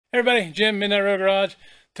Hey everybody, Jim, Midnight Road Garage.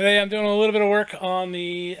 Today I'm doing a little bit of work on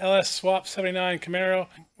the LS Swap 79 Camaro,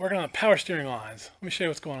 working on the power steering lines. Let me show you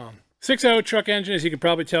what's going on. 6.0 truck engine, as you can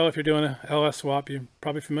probably tell if you're doing a LS swap, you're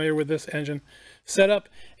probably familiar with this engine setup.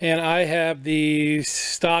 And I have the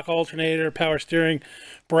stock alternator power steering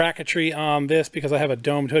bracketry on this because I have a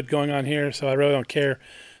domed hood going on here, so I really don't care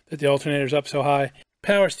that the alternator's up so high.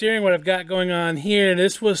 Power steering, what I've got going on here,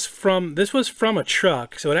 this was from a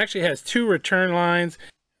truck, so it actually has two return lines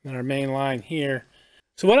and our main line here.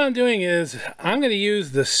 So what I'm doing is I'm going to use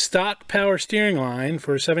the stock power steering line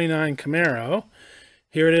for a 79 Camaro.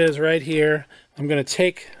 Here it is right here. I'm going to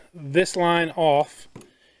take this line off,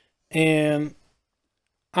 and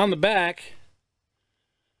on the back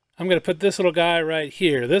I'm going to put this little guy right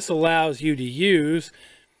here. This allows you to use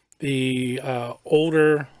the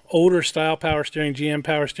older style power steering, GM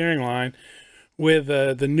power steering line, with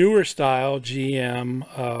the newer style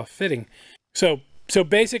GM fitting. So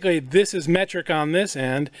basically this is metric on this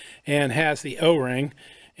end and has the O-ring,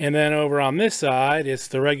 and then over on this side it's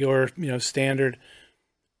the regular, standard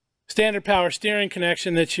power steering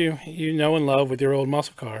connection that you know and love with your old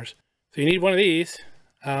muscle cars. So you need one of these.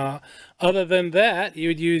 Other than that, you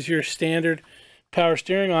would use your standard power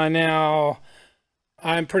steering line. Now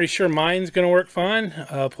I'm pretty sure mine's going to work fine.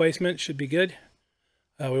 Placement should be good.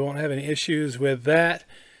 We won't have any issues with that.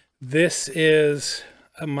 This is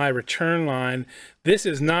my return line. This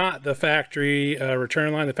is not the factory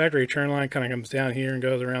return line. The factory return line kind of comes down here and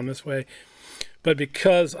goes around this way. But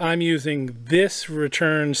because I'm using this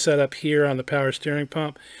return setup here on the power steering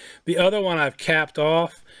pump, the other one I've capped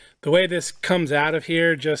off. The way this comes out of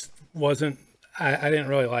here just wasn't, I didn't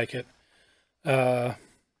really like it.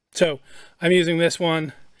 So I'm using this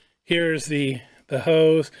one. Here's the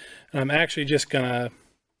hose, and I'm actually just gonna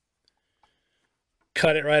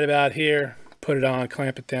cut it right about here, put it on,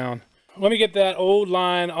 clamp it down. Let me get that old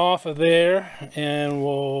line off of there, and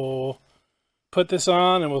we'll put this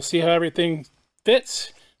on and we'll see how everything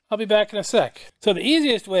fits. I'll be back in a sec. So the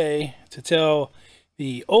easiest way to tell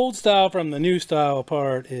the old style from the new style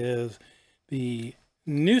apart is the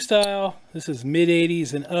new style, this is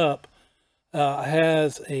mid-80s and up,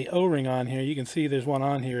 has a O-ring on here. You can see there's one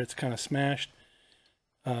on here. It's kind of smashed,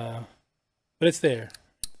 but it's there.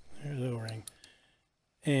 There's the O-ring.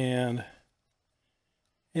 And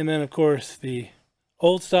then of course the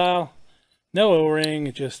old style, no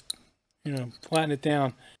O-ring, just flatten it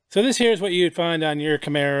down. So this here is what you'd find on your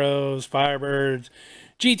Camaros, Firebirds,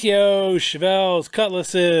 GTOs, Chevelles,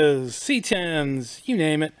 Cutlasses, C10s, you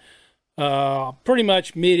name it. Pretty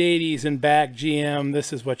much mid-80s and back GM,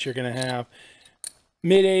 this is what you're going to have.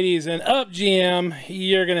 Mid-80s and up GM,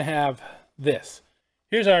 you're going to have this.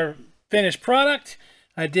 Here's our finished product.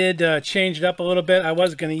 I did change it up a little bit. I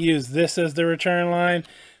was going to use this as the return line,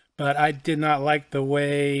 but I did not like the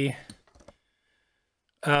way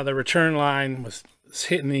the return line was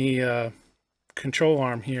hitting the control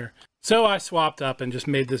arm here. So I swapped up and just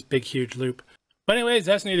made this big huge loop. But anyways,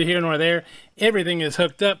 that's neither here nor there. Everything is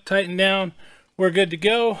hooked up, tightened down. We're good to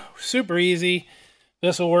go. Super easy.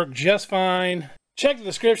 This will work just fine. Check the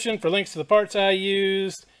description for links to the parts I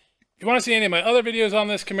used. If you want to see any of my other videos on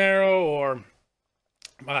this Camaro, or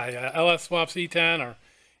my LS Swap C10, or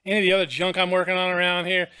any of the other junk I'm working on around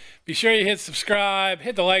here, be sure you hit subscribe,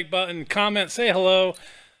 hit the like button, comment, say hello.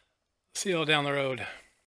 See you all down the road.